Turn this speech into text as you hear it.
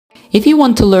If you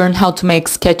want to learn how to make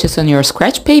sketches on your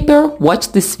scratch paper,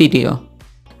 watch this video.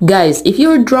 Guys, if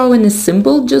your drawing is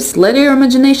simple, just let your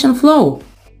imagination flow.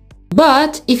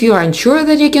 But if you are unsure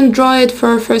that you can draw it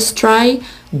for a first try,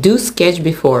 do sketch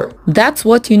before. That's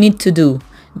what you need to do.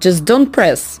 Just don't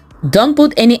press. Don't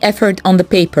put any effort on the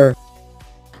paper.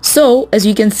 So, as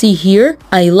you can see here,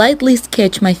 I lightly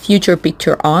sketch my future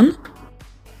picture on.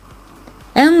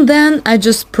 And then I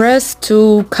just press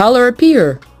to color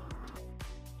appear.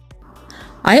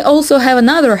 I also have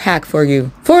another hack for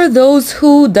you. For those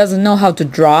who doesn't know how to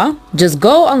draw, just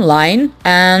go online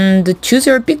and choose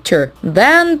your picture,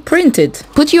 then print it.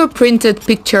 Put your printed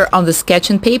picture on the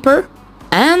sketching paper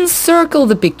and circle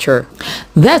the picture.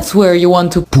 That's where you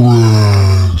want to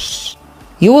press.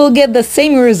 You will get the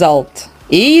same result.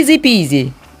 Easy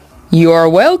peasy. You are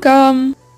welcome.